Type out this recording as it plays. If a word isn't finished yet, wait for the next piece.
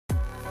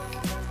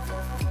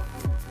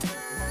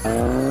Yo,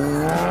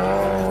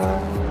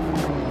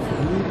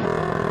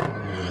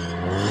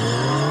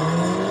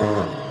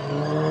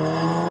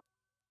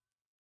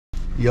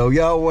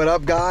 what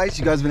up guys?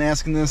 You guys have been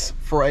asking this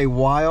for a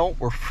while.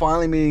 We're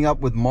finally meeting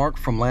up with Mark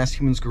from Last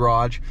Human's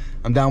Garage.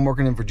 I'm down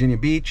working in Virginia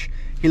Beach.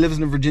 He lives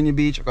in Virginia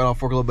Beach. I got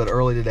off work a little bit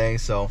early today,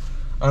 so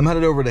I'm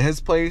headed over to his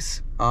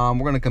place. We're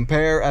gonna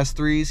compare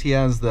S3s. He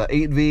has the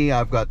 8V,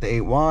 I've got the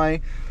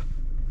 8Y.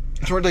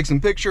 So we're gonna take some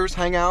pictures,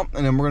 hang out,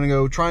 and then we're gonna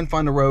go try and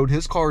find a road.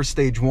 His car is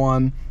stage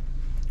 1.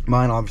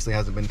 Mine obviously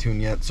hasn't been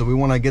tuned yet, so we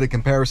wanna get a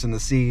comparison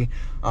to see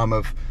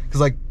because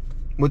like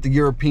with the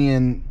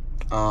European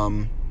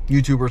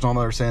YouTubers and all that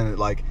are saying that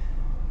like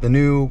the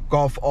new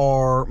Golf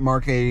R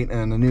Mark 8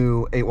 and the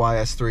new 8Y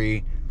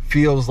S3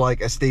 feels like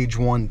a stage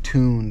 1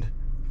 tuned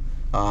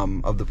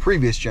of the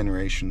previous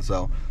generation.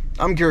 So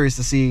I'm curious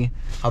to see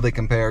how they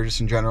compare just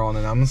in general, and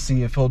then I'm gonna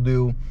see if he'll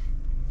do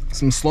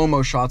some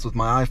slow-mo shots with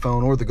my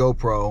iPhone or the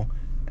GoPro,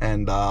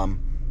 and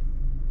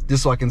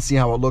just so I can see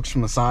how it looks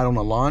from the side on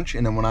the launch.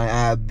 And then when I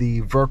add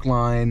the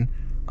Verkline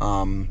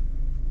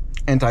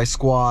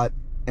anti-squat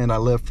and I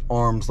lift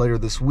arms later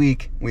this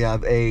week, we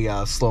have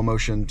a slow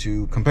motion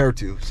to compare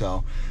to.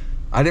 So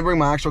I didn't bring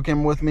my actual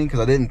camera with me because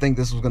I didn't think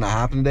this was going to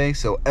happen today,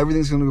 so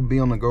everything's going to be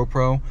on the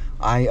GoPro.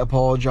 I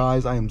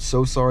apologize. I am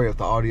so sorry if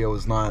the audio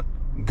is not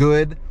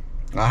good.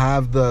 I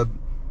have the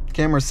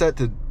camera set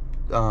to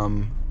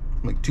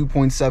like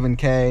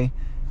 2.7K,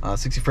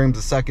 60 frames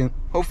a second.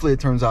 Hopefully it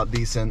turns out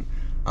decent.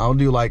 I'll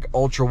do like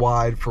ultra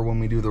wide for when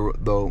we do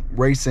the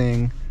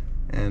racing,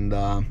 and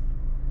I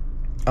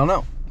don't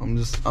know.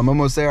 I'm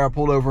almost there. I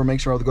pulled over, make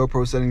sure all the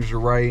GoPro settings are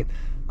right,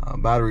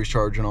 battery's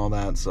charging, all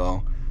that.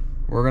 So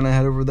we're gonna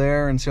head over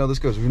there and see how this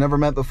goes. We've never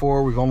met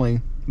before. We've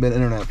only been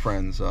internet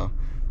friends, so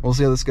we'll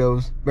see how this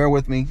goes. Bear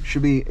with me.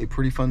 Should be a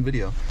pretty fun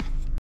video.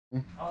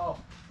 Oh,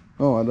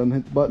 I done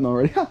hit the button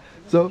already.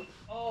 So.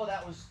 Oh,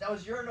 that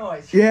was your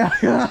noise. Yeah.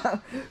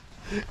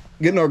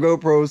 Getting our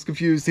GoPros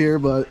confused here,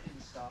 but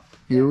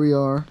here we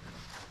are,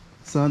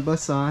 side by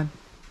side.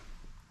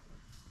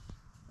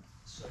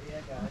 So yeah,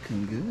 guys.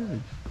 Looking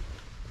good.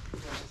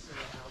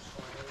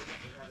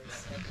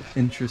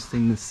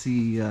 Interesting to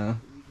see the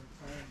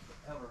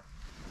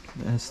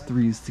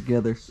S3s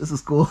together. This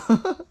is cool.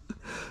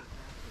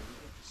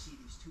 See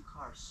these two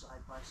cars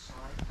side by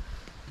side.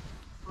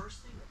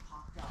 First thing that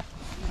popped out.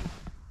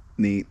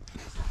 Neat.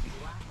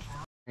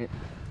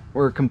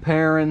 We're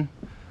comparing,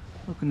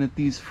 looking at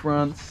these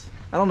fronts.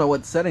 I don't know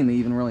what setting they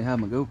even really have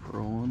my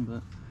GoPro on,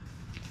 but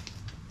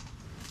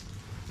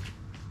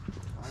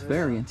it's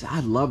very interesting. I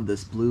love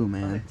this blue,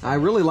 man. I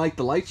really like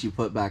the lights you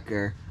put back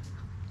there.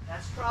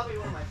 That's probably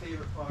one of my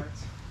favorite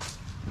parts.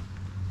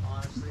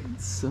 Honestly.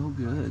 It's so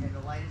good. And the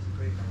light isn't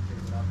great, but my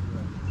favorite. I'll do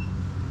it.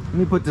 Let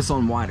me put this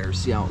on wider,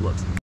 see how it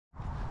looks.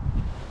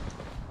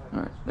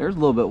 Alright, there's a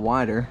little bit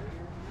wider.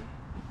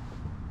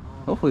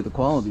 Hopefully the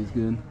quality is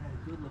good.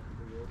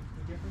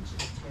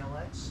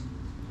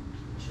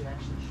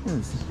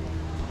 It's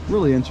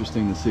really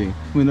interesting to see.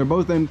 I mean, they're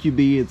both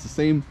MQB. It's the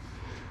same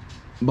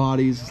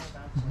bodies,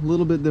 a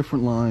little bit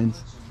different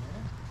lines.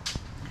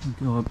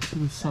 Go up to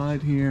the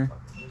side here.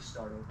 Let's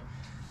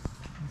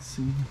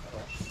see.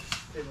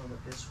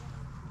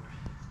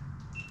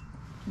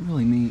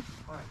 Really neat.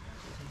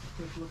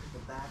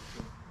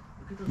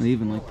 And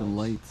even like the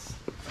lights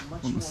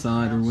on the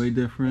side are way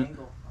different.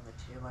 On the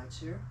taillights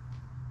here,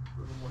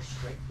 a little more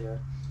straight there.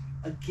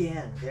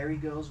 Again, there he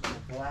goes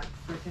with the black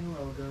freaking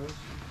logos.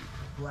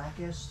 Black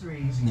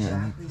S3s.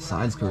 Yeah, Exactly the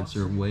side skirts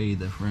are way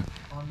different.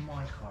 On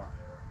my car.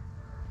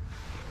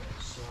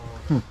 So,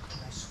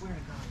 I swear to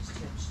God, his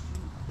tips.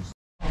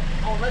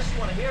 Oh, unless you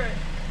want to hear it.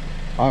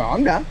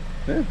 I'm down.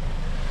 Yeah.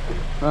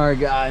 Alright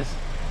guys,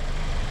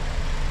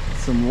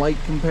 some light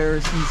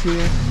comparisons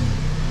here.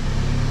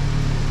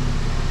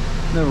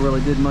 Never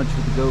really did much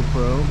with the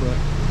GoPro, but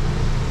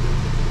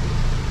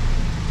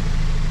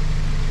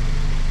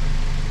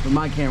with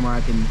my camera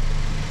I can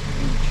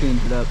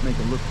change it up, make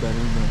it look better.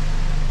 But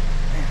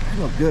man,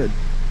 they look good.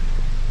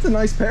 It's a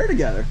nice pair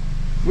together.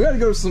 We gotta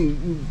go to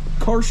some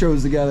car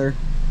shows together.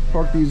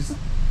 Park these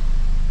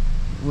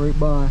right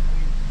by. Well,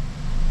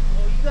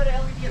 you got an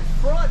LED in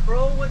front,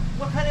 bro.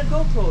 What kind of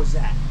GoPro is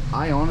that?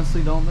 I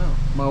honestly don't know.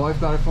 My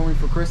wife got it for me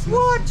for Christmas.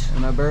 What?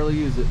 And I barely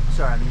use it.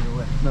 Sorry, I'm either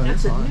way. No,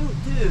 that's a fine. new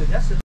dude.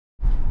 That's a.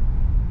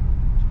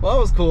 Well, that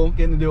was cool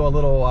getting to do a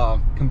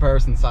little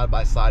comparison side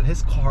by side.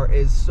 His car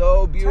is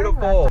so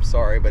beautiful. I'm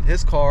sorry, but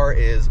his car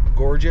is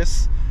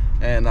gorgeous,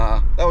 and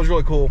that was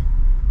really cool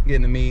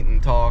getting to meet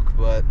and talk.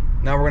 But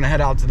now we're gonna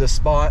head out to this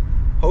spot.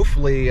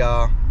 Hopefully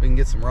we can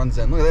get some runs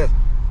in. Look at this,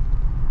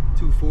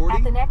 240.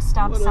 At the next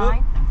stop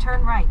sign,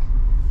 turn right.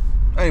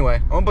 Anyway,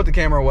 I'm gonna put the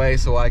camera away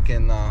so I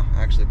can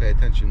actually pay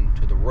attention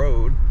to the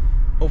road.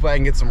 Hopefully I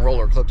can get some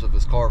roller clips of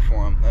his car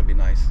for him. That'd be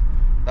nice.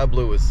 That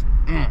blue is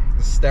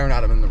just staring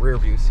at him in the rear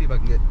view. See if I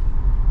can get.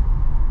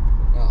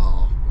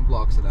 Oh, it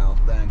blocks it out.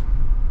 Dang.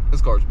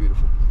 This car's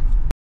beautiful.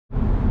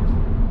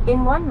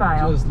 In 1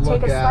 mile,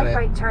 take a slight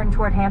right turn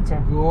toward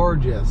Hampton.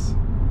 Gorgeous.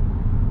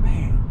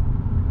 Man.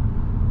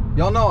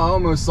 Y'all know I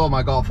almost sold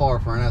my Golf R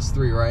for an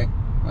S3, right?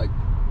 Like,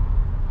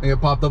 think it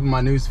popped up in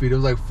my newsfeed. It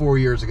was like 4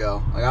 years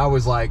ago. Like I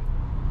was like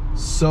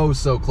so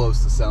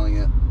close to selling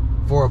it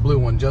for a blue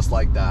one just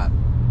like that.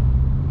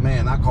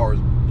 Man, that car is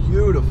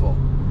beautiful.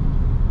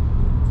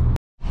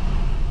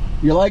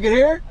 You like it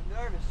here? I'm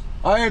nervous.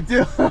 I am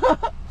too.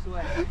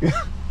 Yeah.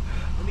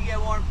 Let me get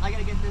warm. I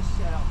gotta get this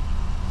set up.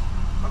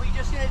 Are we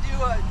just gonna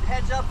do a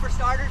heads up for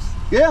starters?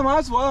 Yeah, might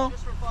as well.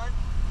 Just for fun?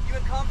 You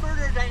in comfort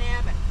or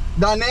dynamic?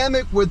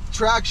 Dynamic with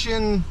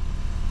traction,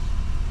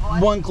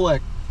 one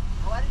click.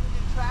 Oh, I didn't do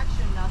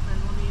traction, nothing.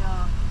 Let me,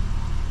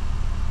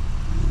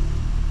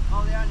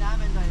 oh, there, now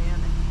I'm in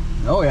dynamic.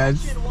 Oh, yeah.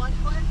 Traction, one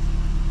click?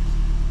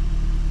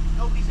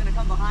 Nobody's gonna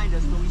come behind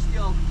us, but we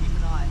still keep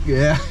an eye.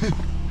 Yeah.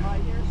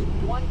 Alright, here's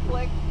one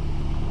click.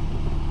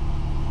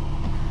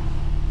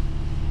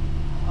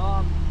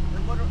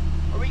 And what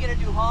are we gonna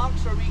do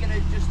honks, or are we gonna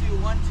just do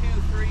 1,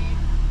 2, 3?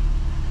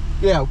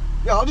 Yeah,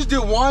 I'll just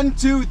do 1,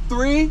 2,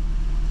 3,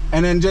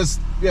 and then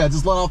just let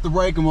off the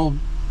brake and we'll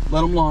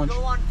let them launch.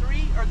 Go on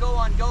 3 or go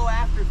on go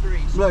after 3,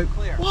 so like, we're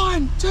clear.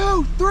 1,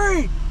 2,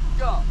 3.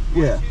 Go.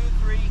 1, Yeah. 2,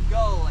 3,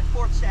 go. Like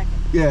 4th second.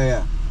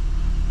 Yeah.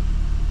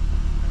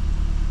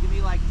 Give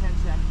me like 10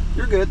 seconds.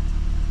 You're good.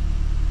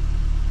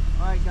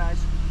 Alright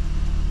guys,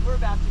 we're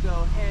about to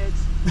go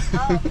heads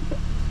up.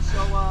 So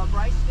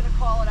Bryce is going to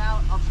call it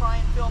out. I'll try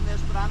and film this,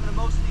 but I'm going to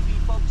mostly be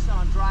focusing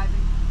on driving.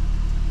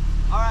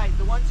 Alright,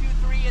 the 1, 2,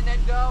 3 and then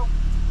go.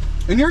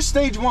 And you're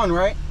stage 1,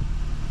 right?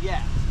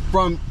 Yeah.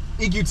 From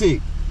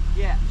EQT?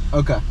 Yes.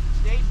 Okay.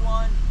 Stage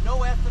 1, no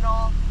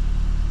ethanol.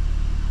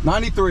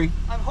 93.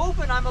 I'm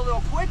hoping I'm a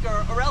little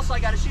quicker, or else I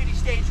got a shitty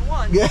stage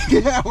 1.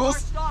 Yeah. Hard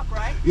stock,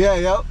 right? Yeah,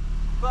 yep.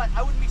 But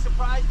I wouldn't be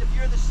surprised if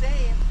you're the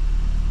same,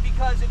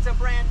 because it's a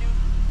brand new,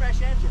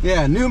 fresh engine.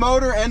 Yeah, new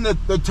motor, and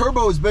the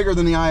turbo is bigger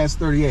than the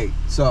IS38,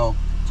 so.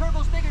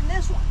 Turbo's bigger than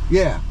this one.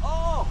 Yeah.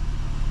 Oh.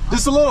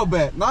 Just a little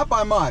bit, not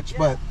by much, yeah,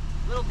 but.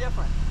 A little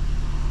different.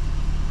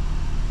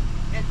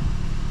 And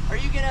are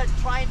you gonna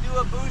try and do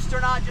a boost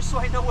or not, just so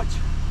I know what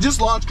Just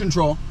launch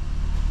control.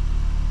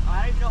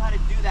 I don't even know how to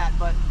do that,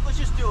 but let's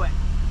just do it.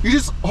 You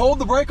just hold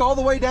the brake all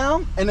the way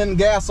down, and then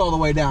gas all the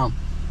way down.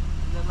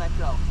 And then let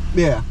go.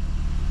 Yeah.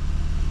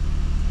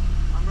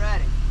 I'm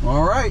ready.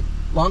 All right,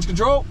 launch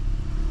control.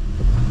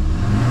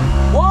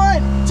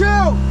 1, 2,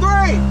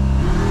 3.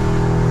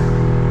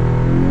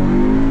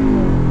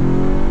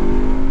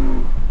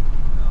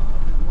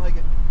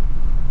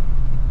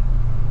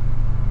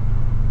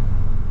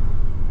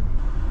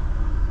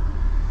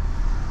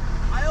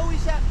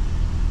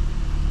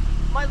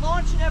 My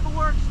launch never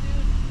works,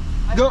 dude.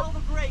 I feel the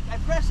brake. I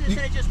press this and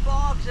it just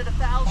bogs at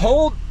 1,000.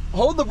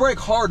 Hold the brake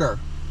harder,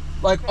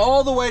 like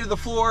all the way to the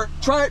floor.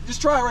 Try it.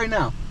 Just try it right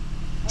now.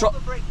 Hold the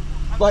brake.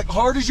 Like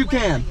hard as you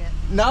can.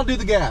 Now do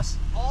the gas.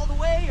 All the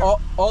way? Or?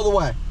 All the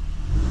way.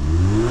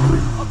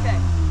 Okay.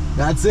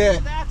 That's it.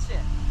 So that's it.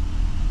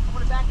 I'm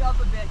gonna back up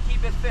a bit.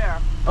 Keep it fair.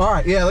 All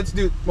right. Yeah. Let's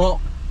do.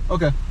 Well.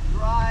 Okay.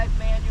 Drive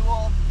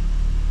manual.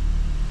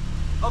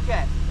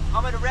 Okay.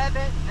 I'm gonna rev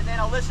it, and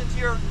then I'll listen to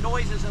your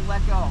noises and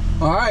let go.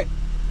 All right.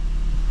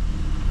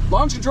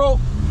 Launch control.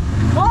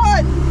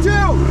 1, 2, 3.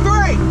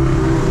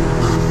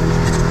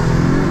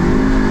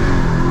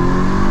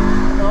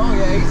 Oh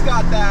yeah, he's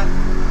got that.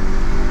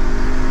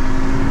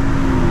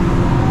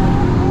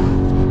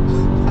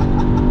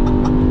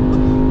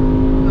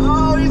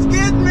 Oh, he's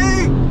getting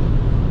me.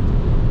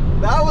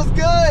 That was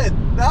good.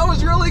 That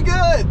was really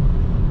good.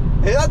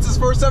 Hey, that's his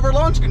first ever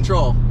launch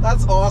control.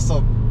 That's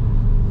awesome.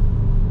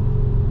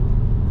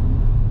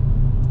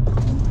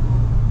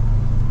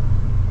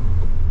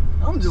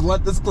 I'm just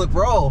let this clip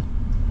roll.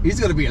 He's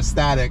gonna be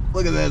ecstatic.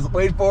 Look at this.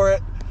 Wait for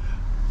it.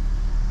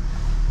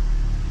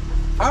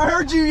 I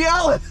heard you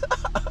yelling.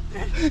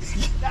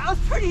 That was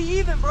pretty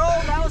even, bro.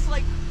 That was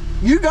like.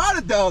 You got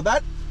it though.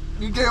 That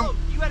you get. Oh,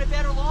 you had a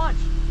better launch.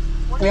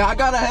 Yeah, I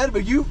got ahead,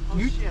 but you. Oh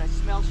shit! I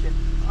smell shit.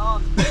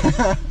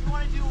 You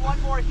want to do one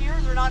more here?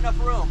 Is there not enough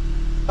room?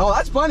 Oh,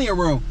 that's plenty of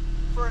room.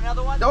 For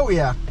another one? Oh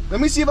yeah.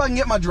 Let me see if I can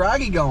get my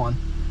draggy going.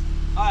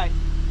 All right.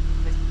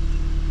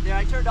 There,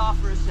 I turned off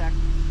for a sec.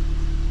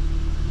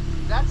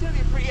 That's gonna be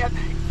a pretty epic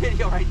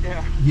video right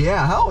there.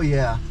 Yeah, hell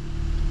yeah.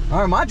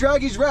 All right, my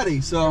draggy's ready,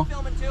 so. You're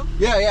filming too?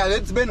 Yeah,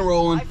 it's been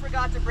rolling. I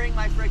forgot to bring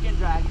my freaking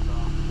draggy, bro.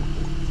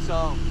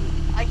 So,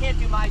 I can't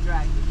do my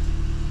draggy.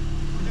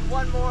 We'll do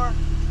one more.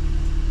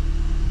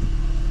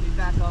 Let me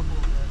back up a little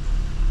bit.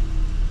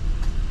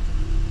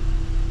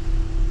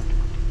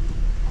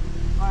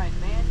 All right,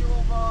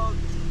 manual mode.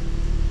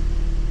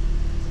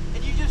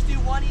 And you just do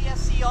one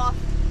ESC off?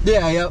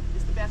 Yeah, yep.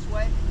 Is the best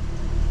way?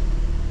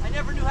 I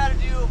never knew how to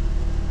do.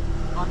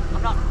 I'm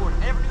not recording.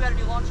 I never knew how to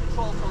do launch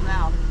control till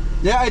now.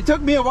 Yeah, it took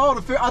me a while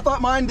to figure. I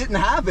thought mine didn't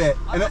have it.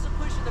 I wasn't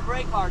pushing the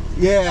brake hard.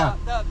 Yeah.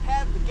 The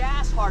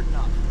gas hard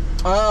enough.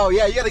 Oh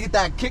yeah, you got to get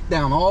that kick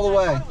down all the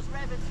way. I thought it was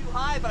revving too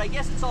high, but I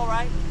guess it's all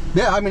right.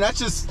 Yeah, I mean that's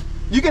just.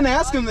 You can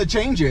ask him to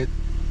change it.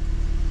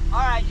 All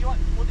right,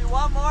 we'll do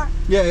one more.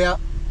 Yeah, yeah.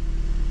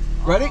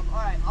 Ready? All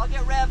right, I'll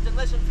get revved and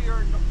listen for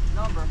your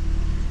number.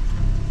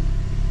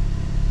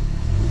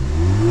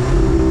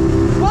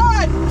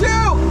 1, 2,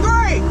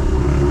 3.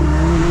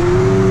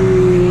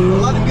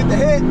 Let him get the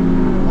hit.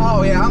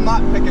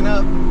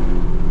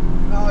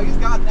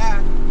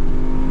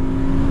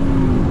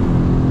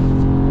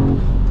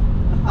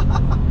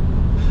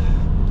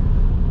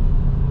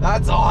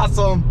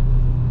 awesome.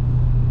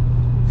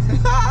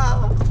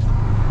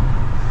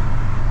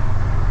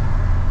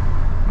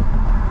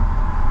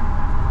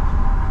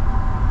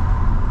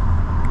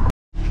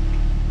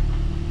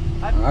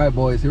 All right,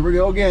 boys, here we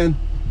go again.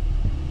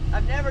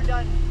 I've never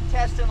done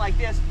testing like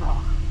this, bro.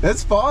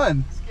 It's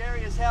fun.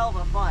 Scary as hell,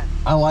 but fun.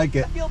 I like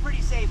it. I feel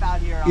pretty safe out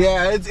here.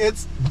 Yeah,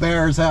 it's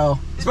bare as hell,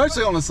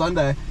 especially on a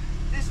Sunday.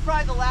 This is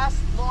probably the last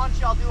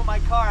launch I'll do in my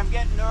car. I'm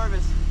getting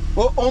nervous.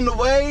 Well, on the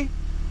way,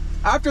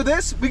 after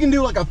this, we can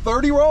do like a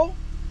 30 roll.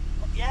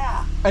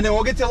 Yeah. And then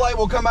we'll get to the light,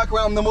 we'll come back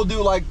around, and then we'll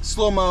do like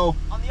slow-mo.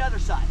 On the other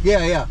side.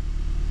 Yeah, yeah.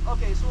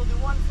 Okay, so we'll do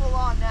one full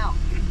on now.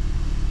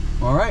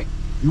 All right.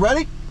 You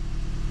ready?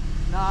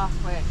 Nah,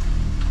 wait.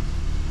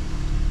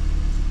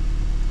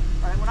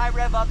 All right, when I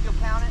rev up, you'll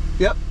count it?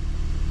 Yep.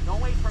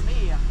 Don't wait for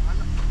me.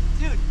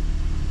 Dude,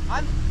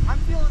 I'm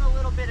feeling a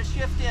little bit of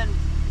shift in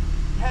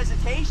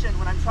hesitation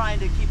when I'm trying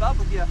to keep up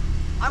with you.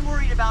 I'm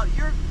worried about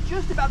you're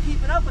just about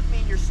keeping up with me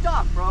and you're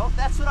stuck, bro.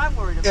 That's what I'm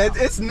worried about.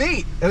 It's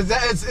neat.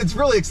 It's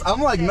really,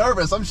 I'm like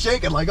nervous. I'm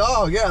shaking like,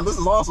 oh yeah, this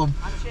is awesome.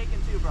 I'm shaking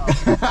too, bro.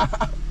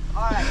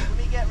 All right, let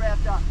me get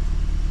revved up.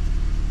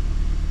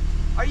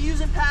 Are you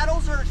using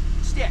paddles or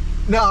stick?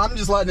 No, I'm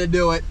just letting it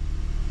do it.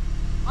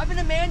 I've been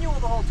in manual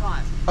the whole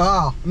time.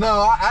 Oh,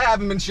 no, I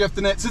haven't been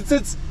shifting it since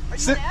it's... Are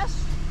you an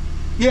S?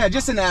 Yeah,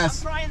 just an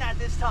S. I'm trying that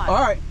this time. All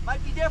right.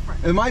 Might be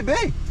different. It might be.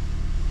 Should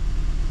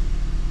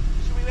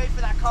we wait for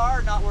that car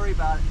or not worry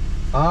about it?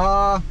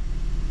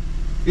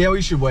 Yeah,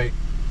 we should wait.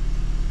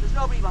 There's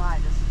nobody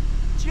behind us.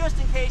 Just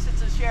in case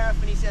it's a sheriff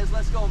and he says,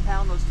 let's go and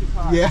pound those two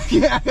cars.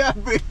 Yeah. I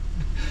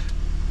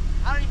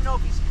don't even know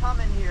if he's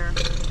coming here.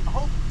 I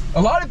hope.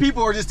 A lot of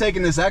people are just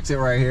taking this exit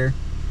right here.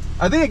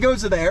 I think it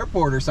goes to the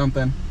airport or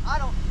something. I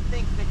don't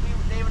think that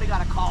they would have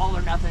got a call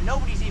or nothing.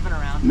 Nobody's even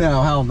around.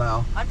 No, hell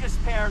no. I'm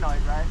just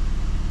paranoid, right?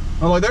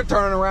 Oh, look, they're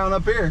turning around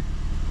up here.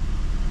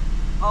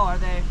 Oh, are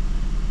they?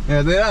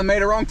 Yeah, they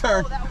made a wrong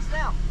turn. Oh, that was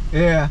them.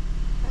 Yeah.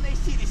 And they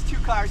see these two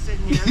cars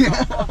sitting here.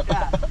 Yeah. Oh, fuck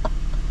that.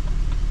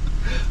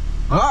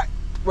 All right,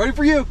 ready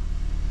for you.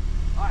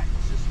 All right,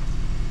 let's just...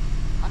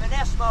 I'm in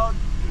S mode.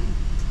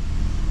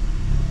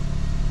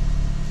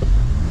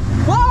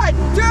 1, 2,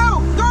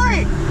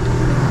 3.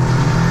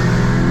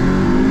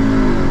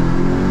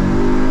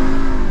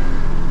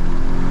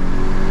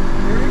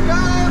 Here he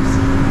comes.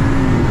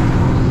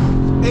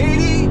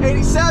 80,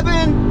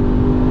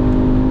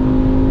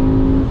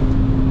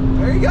 87.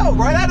 There you go.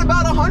 Right at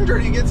about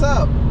 100 he gets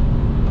up.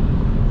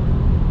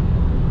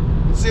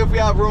 Let's see if we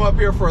have room up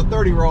here for a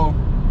 30 roll.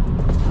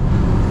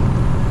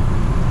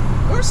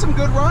 There's some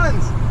good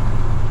runs.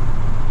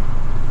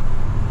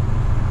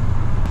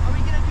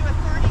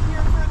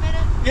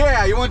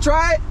 Yeah, you want to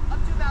try it? Up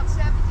to about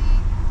 70.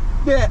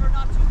 Yeah. Or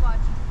not too much.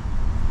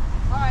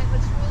 All right,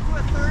 let's roll to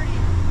a 30.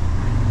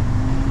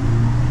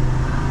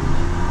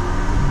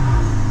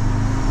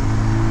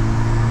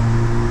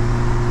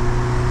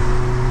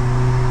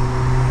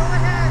 Go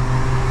ahead.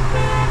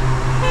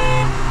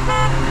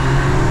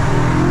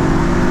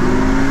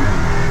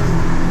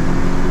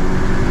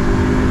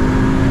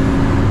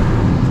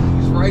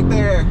 He's right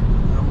there.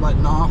 I'm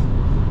letting off.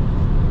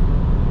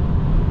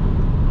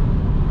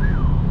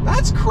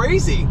 That's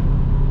crazy.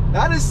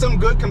 That is some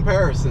good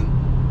comparison.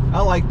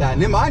 I like that.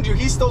 And then mind you,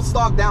 he's still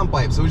stock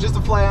downpipe, so it's just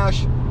a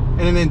flash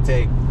and an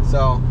intake.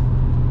 So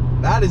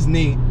that is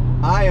neat.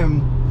 I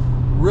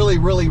am really,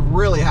 really,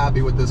 really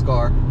happy with this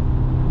car.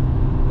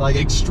 Like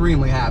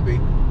extremely happy.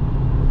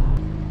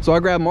 So I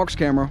grabbed Mark's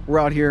camera. We're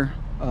out here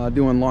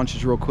doing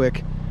launches real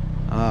quick.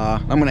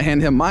 I'm gonna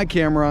hand him my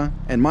camera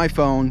and my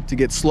phone to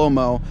get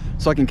slow-mo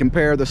so I can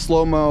compare the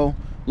slow-mo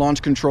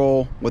launch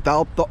control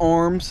without the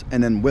arms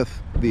and then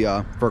with the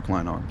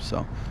Verkline arms.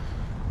 So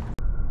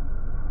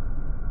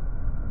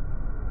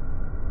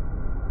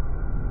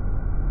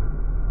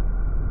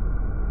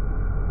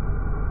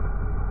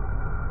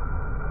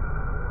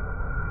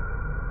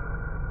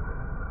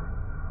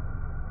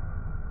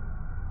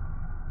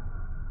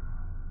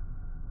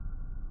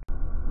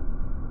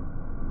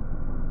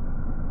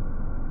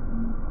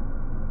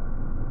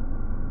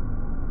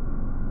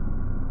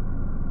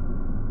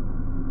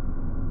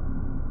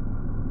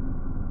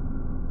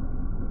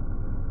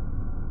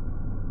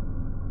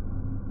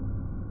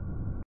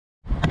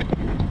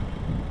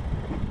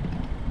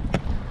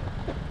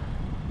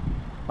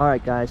All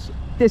right, guys,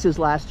 this is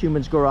Last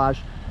Human's Garage.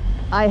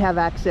 I have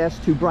access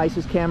to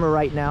Bryce's camera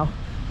right now.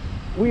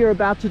 We are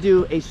about to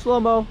do a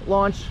slow-mo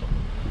launch.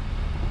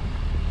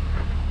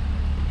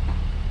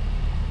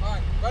 all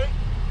right, ready?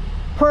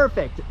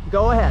 Perfect.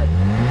 Go ahead.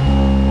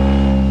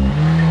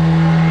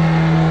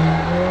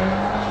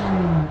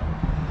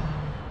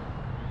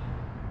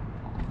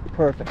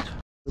 Perfect.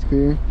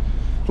 Okay.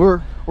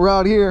 We're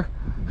out here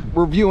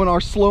reviewing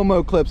our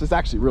slow-mo clips. It's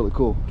actually really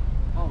cool.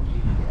 Oh,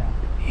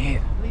 yeah.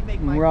 Yeah.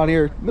 We're out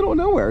here, middle of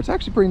nowhere. It's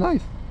actually pretty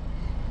nice.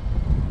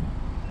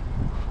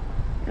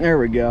 There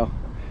we go.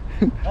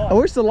 Oh. I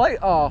wish the light,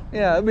 oh,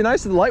 yeah, it'd be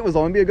nice if the light was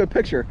on. It'd be a good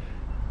picture.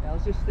 I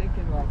was just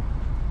thinking, like,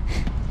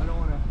 I don't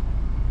want to...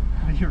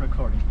 You're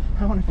recording. I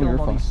don't want to film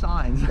all these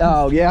signs.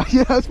 Oh, yeah,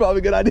 yeah, that's probably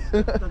a good idea.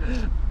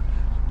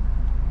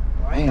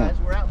 Alright guys,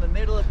 we're out in the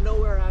middle of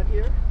nowhere out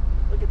here.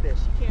 Look at this.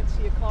 You can't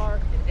see a car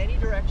in any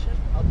direction.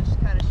 I'll just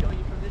kind of show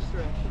you from this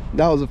direction.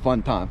 That was a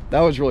fun time.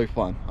 That was really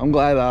fun. I'm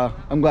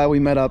glad we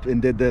met up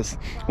and did this.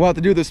 We'll have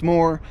to do this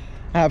more.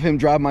 Have him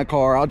drive my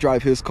car, I'll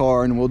drive his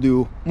car, and we'll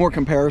do more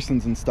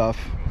comparisons and stuff.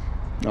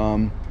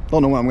 Don't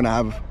know when I'm gonna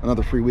have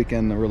another free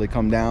weekend to really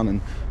come down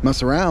and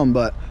mess around,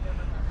 but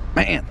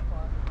man,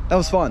 that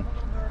was fun.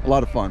 A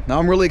lot of fun. Now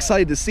I'm really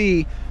excited to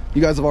see,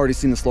 you guys have already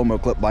seen the slow-mo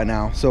clip by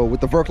now, so with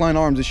the Verkline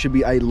arms it should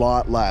be a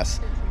lot less,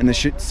 and the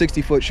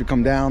 60 foot should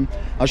come down.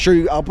 I'll show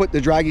you, I'll put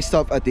the draggy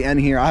stuff at the end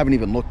here. I haven't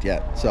even looked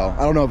yet, so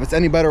I don't know if it's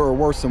any better or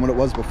worse than what it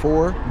was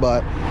before,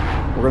 but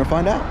we're gonna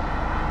find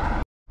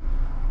out.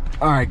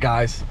 All right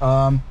guys,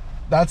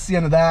 that's the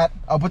end of that.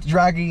 I'll put the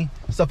draggy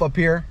stuff up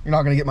here. You're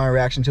not gonna get my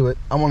reaction to it.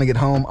 I wanna get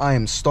home. I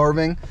am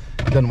starving.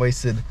 Done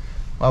wasted,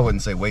 well, I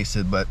wouldn't say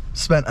wasted, but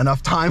spent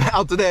enough time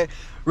out today.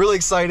 Really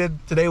excited.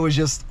 Today was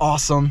just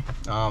awesome.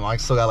 I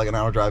still got like an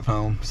hour drive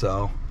home,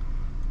 so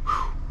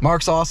whew.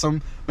 Mark's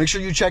awesome. Make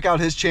sure you check out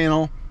his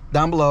channel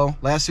down below,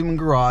 Last Human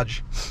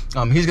Garage.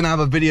 He's gonna have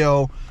a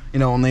video, you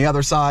know, on the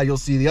other side. You'll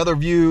see the other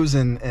views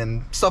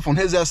and stuff on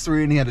his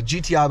S3, and he had a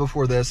GTI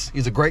before this.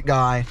 He's a great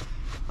guy.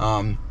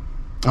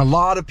 A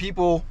lot of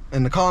people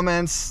in the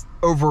comments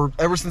ever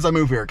since I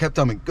moved here kept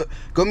telling me,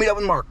 go meet up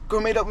with Mark,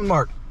 go meet up with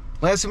Mark.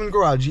 Last Human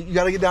Garage, you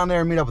got to get down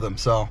there and meet up with him.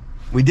 So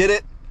we did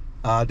it.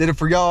 Did it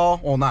for y'all.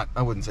 Well, not,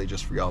 I wouldn't say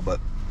just for y'all, but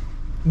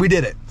we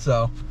did it.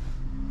 So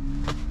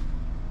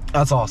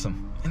that's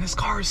awesome. And this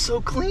car is so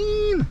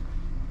clean.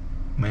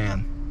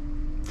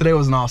 Man, today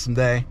was an awesome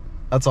day.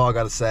 That's all I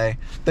got to say.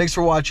 Thanks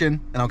for watching,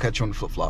 and I'll catch you on the flip-flop.